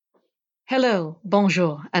Hello,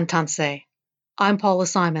 bonjour, and tanse. I'm Paula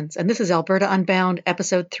Simons, and this is Alberta Unbound,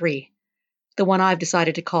 Episode 3, the one I've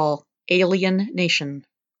decided to call Alien Nation.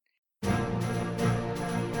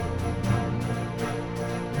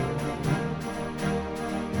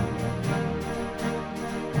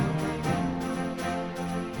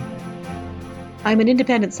 I'm an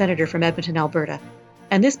independent senator from Edmonton, Alberta,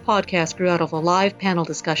 and this podcast grew out of a live panel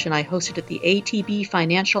discussion I hosted at the ATB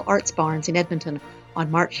Financial Arts Barns in Edmonton on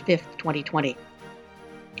March 5th, 2020.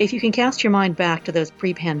 If you can cast your mind back to those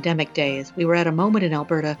pre-pandemic days, we were at a moment in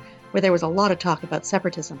Alberta where there was a lot of talk about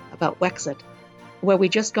separatism, about Wexit, where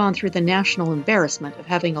we'd just gone through the national embarrassment of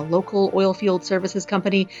having a local oilfield services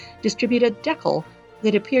company distribute a decal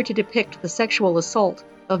that appeared to depict the sexual assault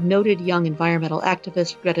of noted young environmental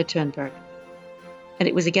activist Greta Thunberg. And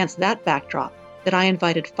it was against that backdrop that I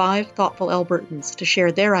invited 5 thoughtful Albertans to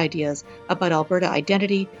share their ideas about Alberta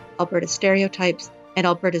identity, Alberta stereotypes, and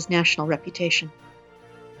Alberta's national reputation.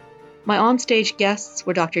 My onstage guests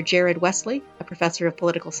were Dr. Jared Wesley, a professor of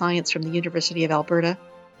political science from the University of Alberta,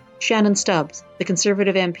 Shannon Stubbs, the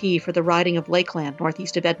Conservative MP for the riding of Lakeland,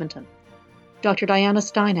 northeast of Edmonton, Dr. Diana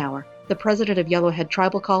Steinauer, the president of Yellowhead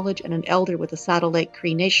Tribal College and an elder with the Saddle Lake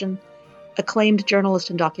Cree Nation, acclaimed journalist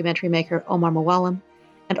and documentary maker Omar Mualim,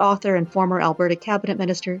 and author and former Alberta Cabinet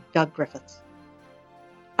Minister Doug Griffiths.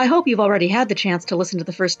 I hope you've already had the chance to listen to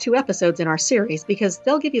the first 2 episodes in our series because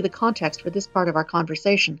they'll give you the context for this part of our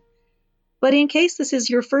conversation. But in case this is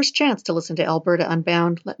your first chance to listen to Alberta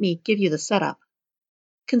Unbound, let me give you the setup.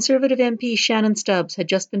 Conservative MP Shannon Stubbs had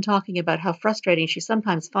just been talking about how frustrating she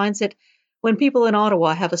sometimes finds it when people in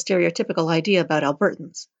Ottawa have a stereotypical idea about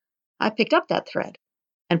Albertans. I picked up that thread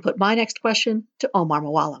and put my next question to Omar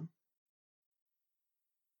Mualim.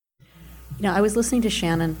 I was listening to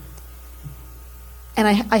Shannon, and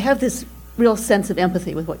I have this real sense of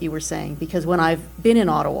empathy with what you were saying, because when I've been in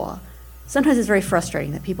Ottawa, sometimes it's very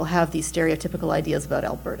frustrating that people have these stereotypical ideas about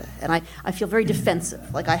Alberta, and I feel very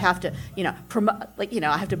defensive. Like I have to, promote.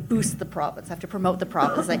 I have to boost the province. I have to promote the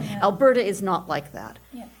province. Alberta is not like that.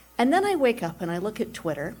 Yeah. And then I wake up and I look at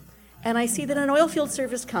Twitter, and I see that an oilfield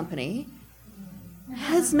service company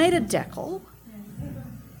has made a decal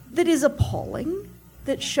that is appalling,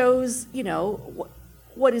 that shows,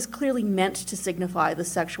 what is clearly meant to signify the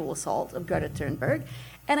sexual assault of Greta Thunberg,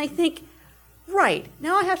 and I think, right,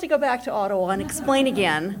 now I have to go back to Ottawa and explain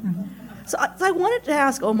again. So I wanted to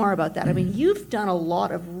ask Omar about that. I mean, you've done a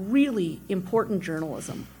lot of really important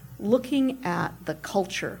journalism looking at the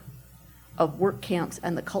culture of work camps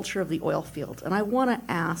and the culture of the oil field. And I want to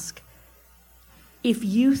ask if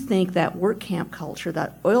you think that work camp culture,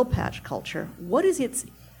 that oil patch culture, what is its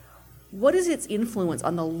influence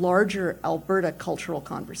on the larger Alberta cultural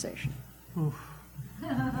conversation? Oof.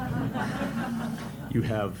 You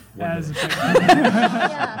have one.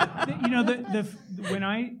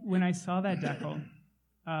 When I saw that decal,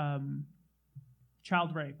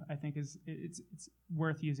 child rape, I think it's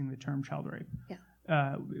worth using the term child rape,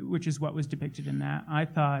 which is what was depicted in that. I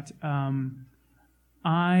thought,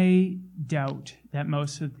 I doubt that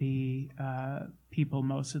most of the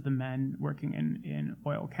most of the men working in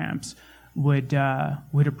oil camps would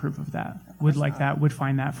approve of that, would like that, would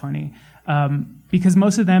find that funny, because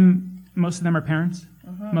most of them are parents,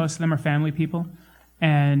 most of them are family people,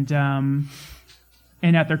 and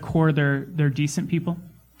at their core they're decent people.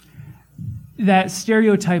 That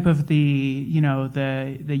stereotype of the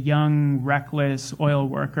young reckless oil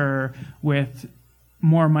worker with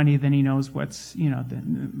more money than he knows what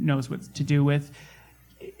to do with.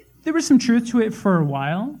 There was some truth to it for a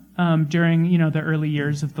while during the early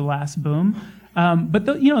years of the last boom, but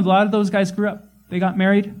a lot of those guys grew up. They got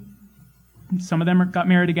married. Some of them got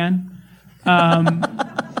married again,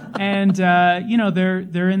 and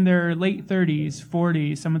they're in their late 30s,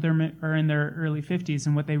 40s. Some of them are in their early 50s,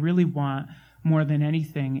 and what they really want more than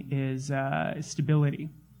anything is stability.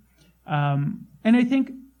 And I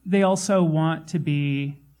think they also want to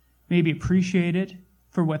be maybe appreciated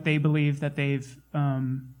for what they believe that they've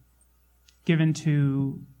given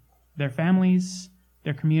to their families,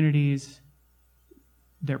 their communities,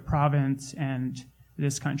 their province, and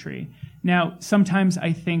this country. Now, sometimes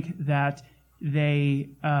I think that they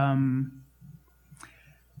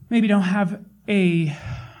maybe don't have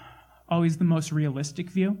always the most realistic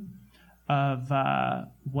view of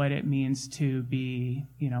what it means to be,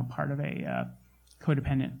 part of a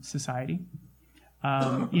codependent society.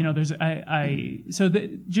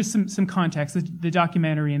 Just some context. The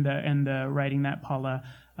documentary and the writing that Paula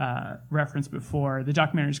referenced before. The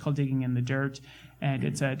documentary is called "Digging in the Dirt," and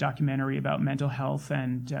it's a documentary about mental health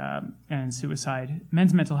and suicide,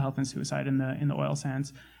 men's mental health and suicide in the oil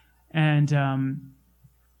sands. And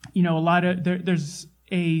there's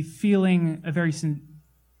a feeling, a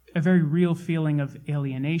very real feeling of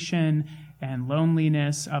alienation and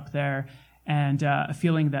loneliness up there, and a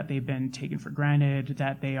feeling that they've been taken for granted,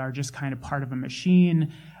 that they are just kind of part of a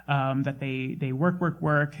machine, that they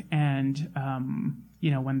work, and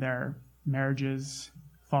when their marriages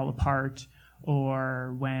fall apart,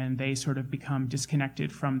 or when they sort of become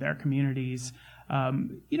disconnected from their communities,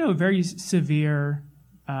 a very severe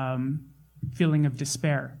feeling of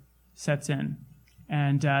despair sets in.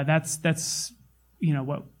 And that's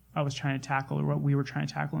what I was trying to tackle, or what we were trying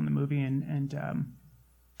to tackle in the movie and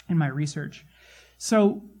in my research.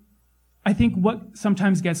 So I think what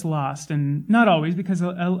sometimes gets lost, and not always, because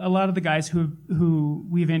a lot of the guys who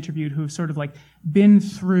we've interviewed who've sort of like been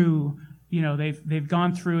through, they've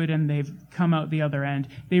gone through it and they've come out the other end,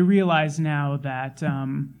 they realize now that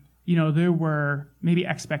there were maybe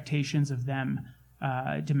expectations of them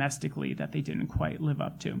domestically that they didn't quite live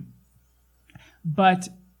up to. But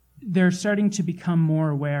they're starting to become more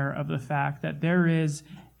aware of the fact that there is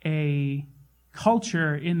a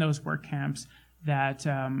culture in those work camps that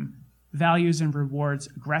values and rewards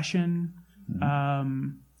aggression,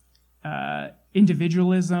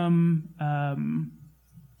 individualism,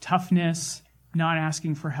 toughness, not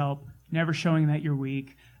asking for help, never showing that you're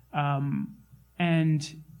weak, and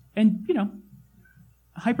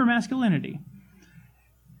hypermasculinity.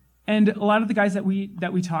 And a lot of the guys that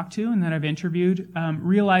we talked to and that I've interviewed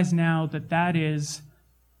realize now that is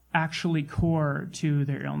actually core to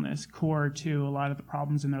their illness, core to a lot of the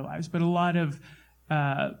problems in their lives. But a lot of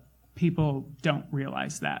people don't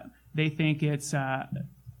realize that. They think it's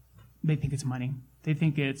money. They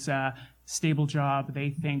think it's a stable job.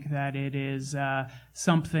 They think that it is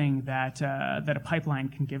something that a pipeline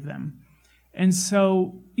can give them. And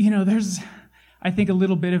so, there's, I think, a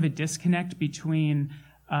little bit of a disconnect between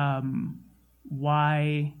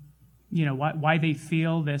why they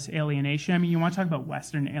feel this alienation. I mean, you want to talk about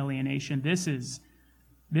Western alienation. This is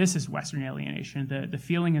Western alienation. The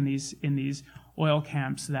feeling in these oil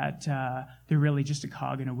camps that they're really just a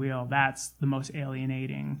cog in a wheel. That's the most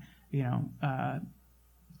alienating,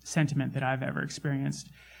 sentiment that I've ever experienced.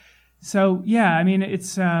 So yeah, I mean,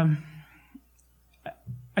 it's. I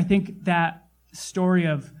think that story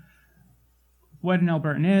of what an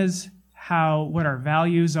Albertan is, what our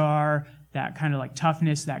values are, that kind of like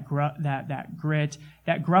toughness, that grit,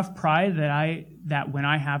 that gruff pride that when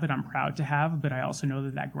I have it, I'm proud to have, but I also know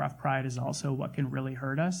that gruff pride is also what can really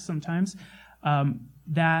hurt us sometimes.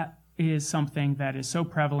 That is something that is so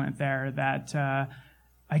prevalent there that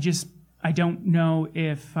I don't know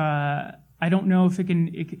if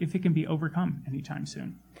it can be overcome anytime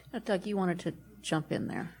soon. Doug, you wanted to jump in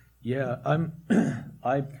there. Yeah,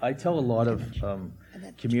 I tell a lot of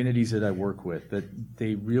communities that I work with that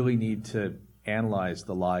they really need to analyze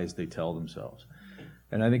the lies they tell themselves.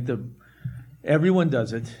 And I think everyone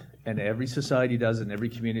does it, and every society does it, and every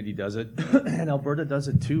community does it, and Alberta does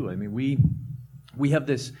it too. I mean, we have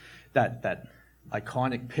that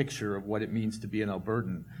iconic picture of what it means to be an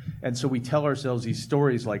Albertan. And so we tell ourselves these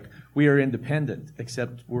stories like we are independent,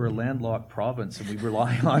 except we're a landlocked province and we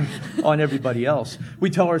rely on everybody else. We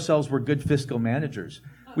tell ourselves we're good fiscal managers.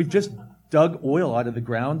 We've just dug oil out of the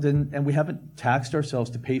ground and we haven't taxed ourselves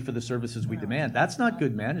to pay for the services we demand. That's not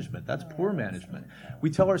good management. That's poor management. We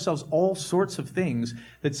tell ourselves all sorts of things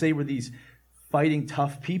that say we're these fighting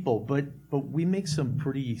tough people, but we make some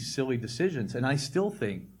pretty silly decisions. And I still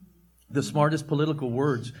think the smartest political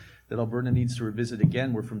words that Alberta needs to revisit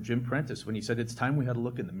again were from Jim Prentice when he said, "It's time we had a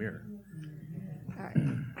look in the mirror." All right.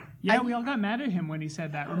 Yeah, we all got mad at him when he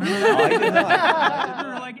said that. Remember that? I did not.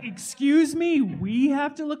 We were like, "Excuse me, we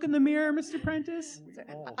have to look in the mirror, Mr. Prentice?"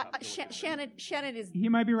 Shannon is. He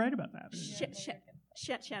might be right about that.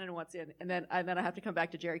 Shannon wants in, and then I have to come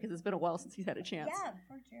back to Jerry because it's been a while since he's had a chance. Yeah,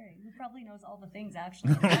 poor Jerry, who probably knows all the things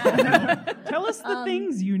actually. Tell us the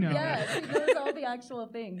things you know. Yes, he knows all the actual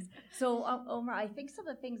things. So, Omar, I think some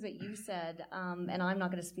of the things that you said, and I'm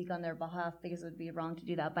not going to speak on their behalf because it would be wrong to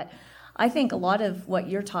do that, but I think a lot of what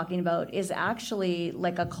you're talking about is actually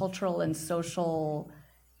like a cultural and social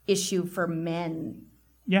issue for men.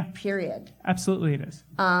 Yeah. Period. Absolutely it is.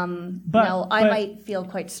 I might feel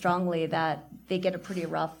quite strongly that they get a pretty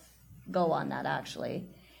rough go on that, actually.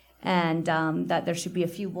 And that there should be a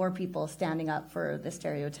few more people standing up for the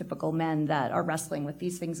stereotypical men that are wrestling with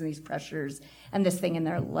these things and these pressures and this thing in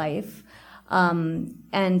their life.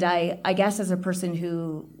 And I guess as a person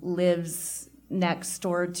who lives next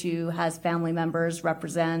door to, has family members,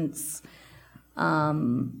 represents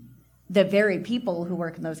the very people who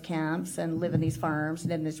work in those camps and live in these farms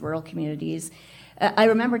and in these rural communities, I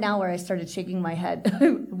remember now where I started shaking my head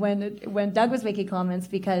when Doug was making comments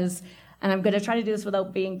because, and I'm going to try to do this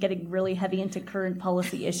without getting really heavy into current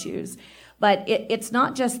policy issues, but it's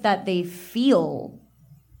not just that they feel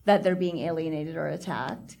that they're being alienated or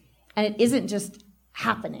attacked, and it isn't just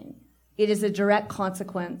happening. It is a direct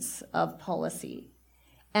consequence of policy.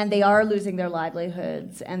 And they are losing their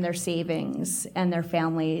livelihoods and their savings and their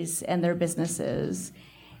families and their businesses.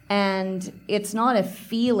 And it's not a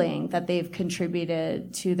feeling that they've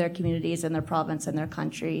contributed to their communities and their province and their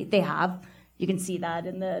country. They have. You can see that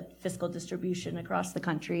in the fiscal distribution across the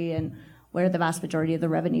country and where the vast majority of the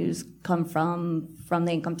revenues come from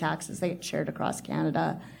the income taxes that get shared across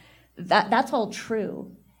Canada. That's all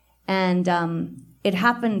true. And it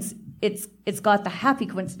happens, it's got the happy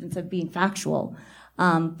coincidence of being factual.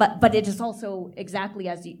 But it is also exactly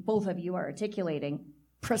as both of you are articulating,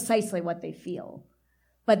 precisely what they feel.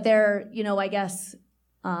 But they're, I guess,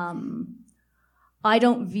 I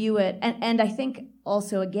don't view it, and I think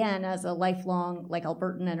also, again, as a lifelong, like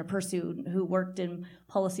Albertan and a person who worked in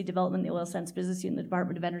policy development in the oil sands business unit in the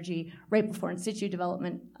Department of Energy right before in situ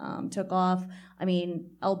development took off. I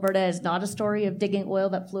mean, Alberta is not a story of digging oil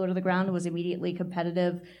that flew out of the ground and was immediately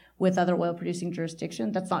competitive with other oil-producing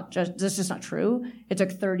jurisdictions. That's just not true. It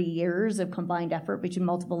took 30 years of combined effort between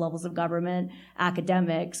multiple levels of government,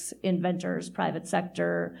 academics, inventors, private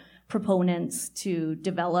sector, proponents to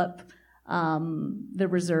develop the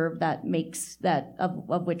reserve that makes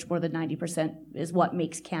of which more than 90% is what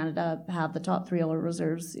makes Canada have the top 3 oil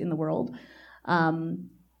reserves in the world. And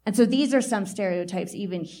so these are some stereotypes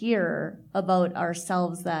even here about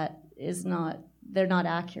ourselves they're not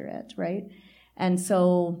accurate, right? And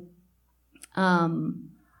so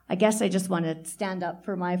I guess I just want to stand up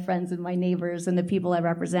for my friends and my neighbors and the people I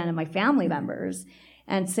represent and my family members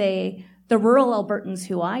and say the rural Albertans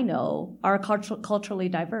who I know are culturally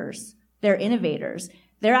diverse. They're innovators.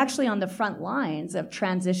 They're actually on the front lines of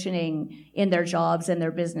transitioning in their jobs and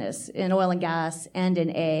their business in oil and gas and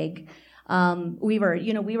in ag. We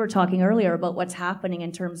were talking earlier about what's happening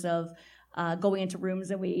in terms of going into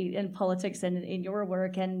rooms in politics and in your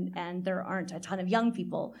work, and there aren't a ton of young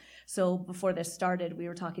people. So before this started, we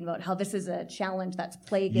were talking about how this is a challenge that's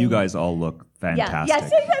plaguing. You guys all look fantastic. Yes,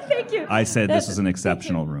 thank you. I said this is an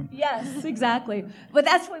exceptional room. Yes, exactly. But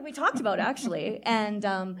that's what we talked about, actually.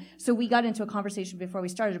 And so we got into a conversation before we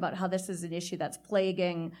started about how this is an issue that's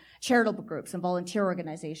plaguing charitable groups and volunteer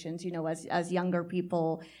organizations, as younger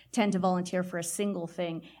people tend to volunteer for a single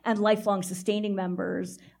thing, and lifelong sustaining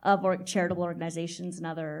members of charitable organizations and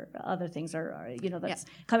other things that's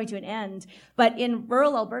coming to an end. But in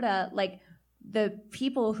rural Alberta, like the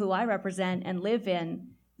people who I represent and live in,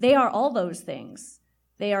 they are all those things.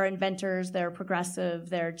 They are inventors, they're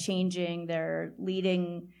progressive, they're changing, they're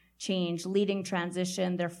leading change, leading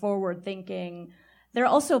transition, they're forward thinking. They're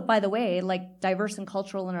also, by the way, like diverse and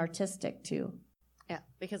cultural and artistic too. Yeah,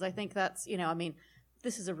 because I think that's,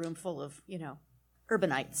 this is a room full of,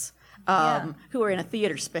 urbanites who are in a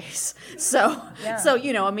theater space. So,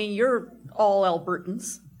 you're all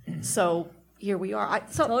Albertans. So here we are.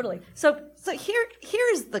 Totally. So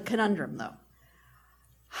here's the conundrum, though.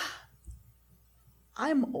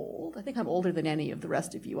 I'm old. I think I'm older than any of the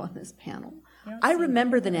rest of you on this panel. I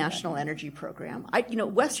remember the National Energy Program.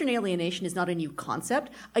 Western alienation is not a new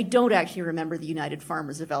concept. I don't actually remember the United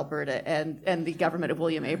Farmers of Alberta and the government of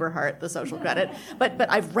William Aberhart, the social credit, but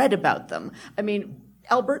I've read about them. I mean,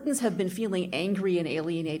 Albertans have been feeling angry and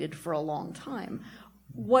alienated for a long time.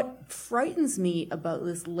 What frightens me about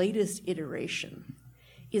this latest iteration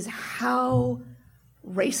is how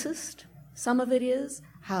racist some of it is,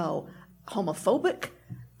 how homophobic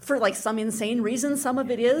for some insane reason some of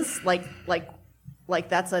it is, like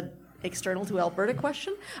that's an external to Alberta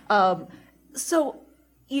question. So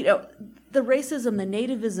the racism, the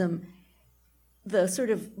nativism, the sort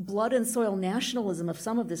of blood and soil nationalism of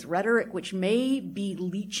some of this rhetoric, which may be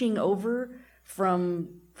leaching over from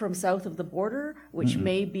south of the border, which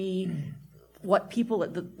may be what people,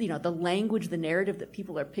 the language, the narrative that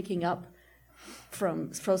people are picking up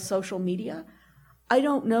from social media. I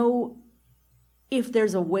don't know if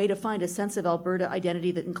there's a way to find a sense of Alberta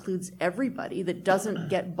identity that includes everybody, that doesn't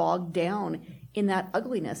get bogged down in that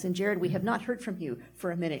ugliness. And Jared, we have not heard from you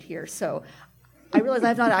for a minute here, so I realize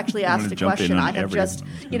I've not actually asked a question. I have just,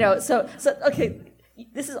 so okay,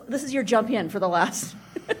 this is your jump in for the last.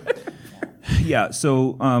 Yeah,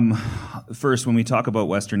 so first, when we talk about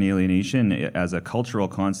Western alienation as a cultural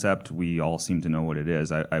concept, we all seem to know what it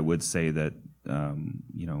is. I would say that,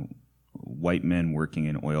 white men working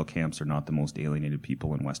in oil camps are not the most alienated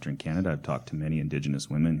people in Western Canada. I've talked to many Indigenous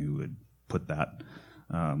women who would put that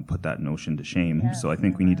put that notion to shame. So I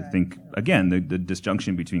think we need to think, again, the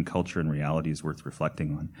disjunction between culture and reality is worth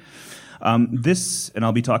reflecting on. And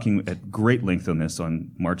I'll be talking at great length on this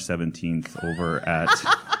on March 17th over at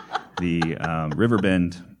the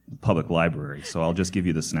Riverbend Public Library. So I'll just give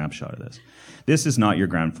you the snapshot of this. This is not your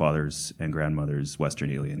grandfather's and grandmother's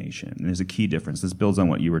Western alienation. And there's a key difference. This builds on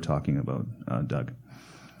what you were talking about, Doug.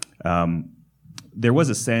 There was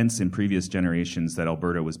a sense in previous generations that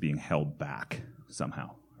Alberta was being held back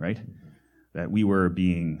somehow, right? That we were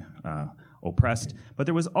being oppressed, but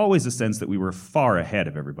there was always a sense that we were far ahead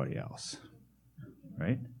of everybody else,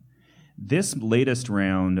 right? This latest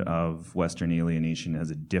round of Western alienation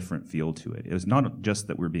has a different feel to it. It was not just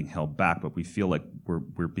that we're being held back, but we feel like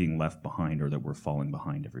we're being left behind or that we're falling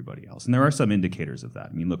behind everybody else. And there are some indicators of that.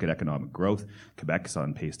 I mean, look at economic growth. Quebec's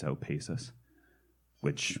on pace to outpace us,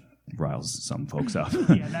 which riles some folks up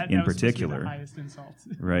in particular. That was the highest insult.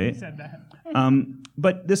 Right? Said that.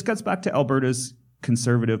 But this cuts back to Alberta's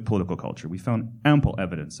conservative political culture. We found ample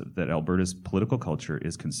evidence that Alberta's political culture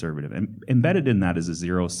is conservative. And embedded in that is a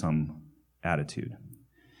zero-sum attitude.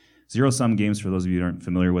 Zero-sum games, for those of you who aren't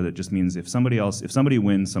familiar with it, just means if somebody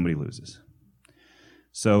wins, somebody loses.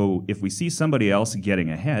 So if we see somebody else getting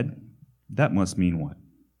ahead, that must mean what?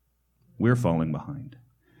 We're falling behind.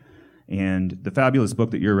 And the fabulous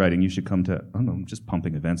book that you're writing, you should come to, I'm just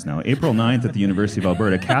pumping events now. April 9th at the University of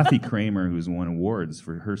Alberta, Kathy Kramer, who's won awards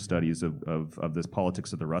for her studies of this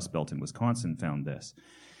politics of the Rust Belt in Wisconsin, found this,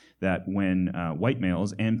 that when white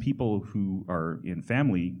males and people who are in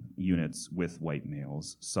family units with white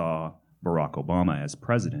males saw Barack Obama as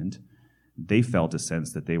president, they felt a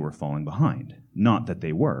sense that they were falling behind. Not that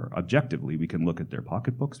they were. Objectively, we can look at their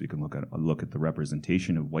pocketbooks, we can look at the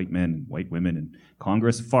representation of white men and white women in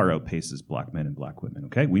Congress far outpaces black men and black women,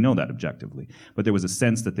 okay? We know that objectively. But there was a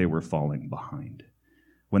sense that they were falling behind.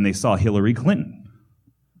 When they saw Hillary Clinton,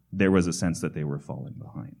 there was a sense that they were falling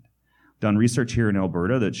behind. Done research here in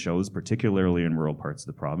Alberta that shows, particularly in rural parts of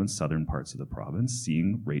the province, southern parts of the province,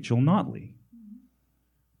 seeing Rachel Notley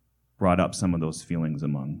brought up some of those feelings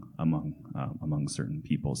among certain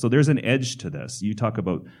people. So there's an edge to this. You talk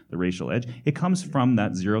about the racial edge. It comes from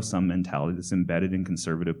that zero-sum mentality that's embedded in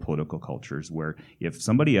conservative political cultures where if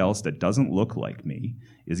somebody else that doesn't look like me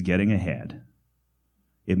is getting ahead,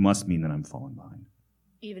 it must mean that I'm falling behind.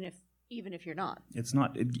 Even if you're not. It's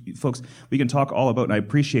not, folks, we can talk all about, and I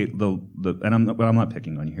appreciate but I'm not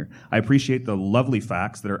picking on you here. I appreciate the lovely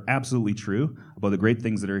facts that are absolutely true about the great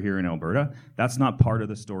things that are here in Alberta. That's not part of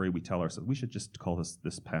the story we tell ourselves. We should just call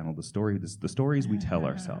this panel the stories we tell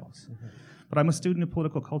ourselves. But I'm a student of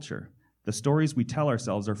political culture. The stories we tell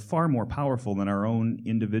ourselves are far more powerful than our own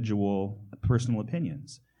individual personal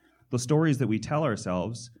opinions. The stories that we tell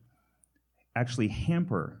ourselves actually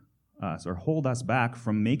hamper us or hold us back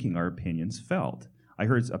from making our opinions felt. I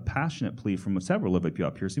heard a passionate plea from several of you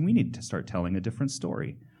up here saying we need to start telling a different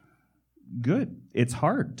story. Good. It's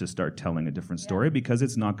hard to start telling a different story because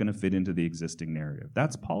it's not going to fit into the existing narrative.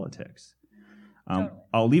 That's politics.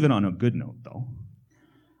 I'll leave it on a good note, though.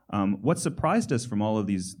 What surprised us from all of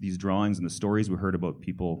these drawings and the stories we heard about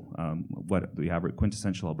people, what the average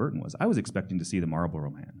quintessential Albertan was, I was expecting to see the Marlboro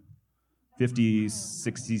Man. 50,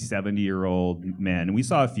 60, 70-year-old men. And we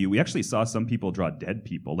saw a few. We actually saw some people draw dead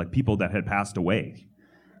people, like people that had passed away,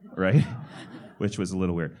 right? Which was a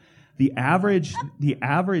little weird. The average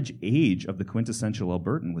age of the quintessential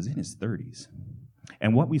Albertan was in his 30s.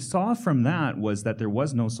 And what we saw from that was that there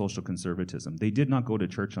was no social conservatism. They did not go to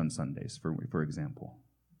church on Sundays, for example.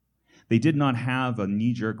 They did not have a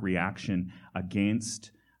knee-jerk reaction against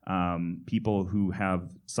people who have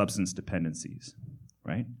substance dependencies,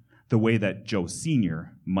 right? The way that Joe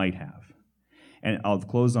Sr. might have. And I'll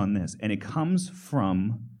close on this. And it comes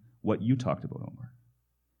from what you talked about, Omar.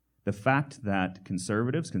 The fact that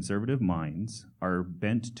conservative minds are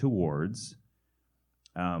bent towards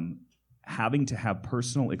having to have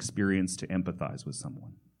personal experience to empathize with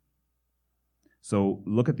someone. So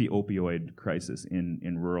look at the opioid crisis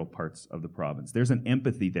in rural parts of the province. There's an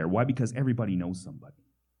empathy there. Why? Because everybody knows somebody.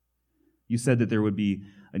 You said that there would be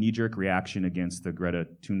a knee-jerk reaction against the Greta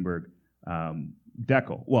Thunberg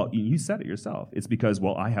decal. Well, you said it yourself. It's because,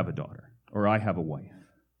 well, I have a daughter or I have a wife.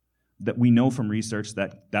 That we know from research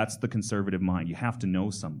that that's the conservative mind. You have to know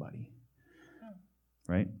somebody,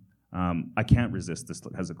 right? I can't resist this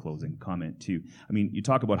as a closing comment, too. I mean, you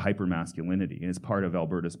talk about hypermasculinity, and it's part of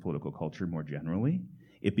Alberta's political culture more generally.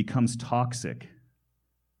 It becomes toxic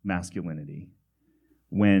masculinity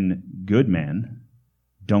when good men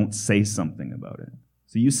don't say something about it.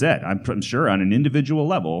 So you said, I'm sure on an individual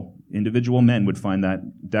level, individual men would find that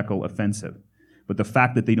decal offensive. But the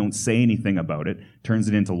fact that they don't say anything about it turns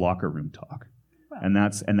it into locker room talk. And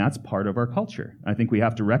that's part of our culture. I think we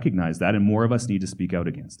have to recognize that, and more of us need to speak out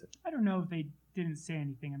against it. I don't know if they didn't say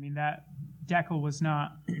anything. I mean, that decal was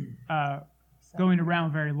not going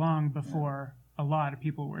around very long before a lot of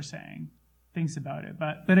people were saying things about it.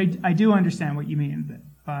 But I do understand what you mean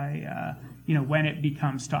by when it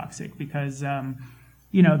becomes toxic, because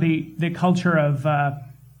the culture of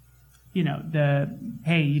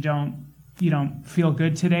hey, you don't feel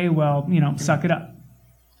good today, well, suck it up.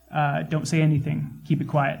 Don't say anything. Keep it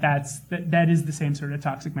quiet. That is the same sort of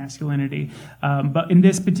toxic masculinity. But in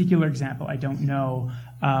this particular example, I don't know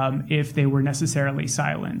if they were necessarily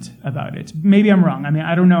silent about it. Maybe I'm wrong. I mean,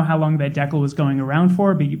 I don't know how long that decal was going around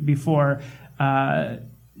for before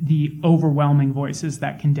the overwhelming voices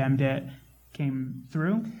that condemned it came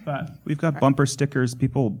through. But we've got bumper stickers,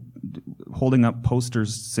 people holding up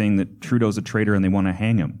posters saying that Trudeau's a traitor and they want to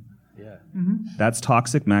hang him. Yeah. Mm-hmm. That's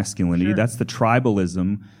toxic masculinity. Sure. That's the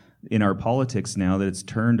tribalism in our politics now, that it's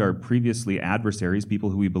turned our previously adversaries,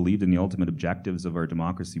 people who we believed in the ultimate objectives of our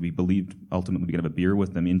democracy, we believed ultimately we could have a beer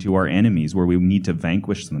with them, into our enemies, where we need to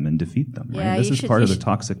vanquish them and defeat them. Yeah, right? This is part of the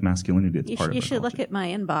toxic masculinity that's part of our You should culture. look at my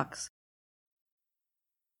inbox.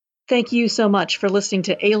 Thank you so much for listening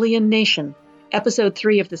to Alien Nation, Episode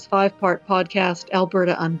 3 of this 5-part podcast,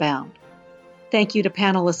 Alberta Unbound. Thank you to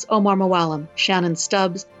panelists Omar Mowalim, Shannon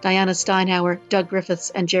Stubbs, Diana Steinhauer, Doug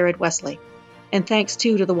Griffiths, and Jared Wesley. And thanks,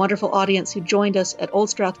 too, to the wonderful audience who joined us at Old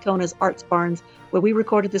Strathcona's Arts Barns, where we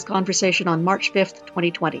recorded this conversation on March 5th,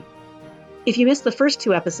 2020. If you missed the first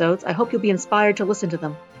 2 episodes, I hope you'll be inspired to listen to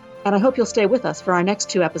them, and I hope you'll stay with us for our next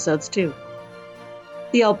 2 episodes, too.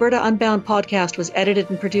 The Alberta Unbound podcast was edited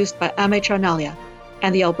and produced by Ame Charnalia,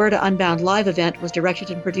 and the Alberta Unbound live event was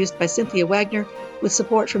directed and produced by Cynthia Wagner, with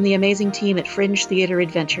support from the amazing team at Fringe Theatre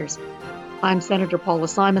Adventures. I'm Senator Paula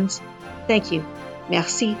Simons. Thank you.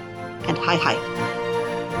 Merci. And hi.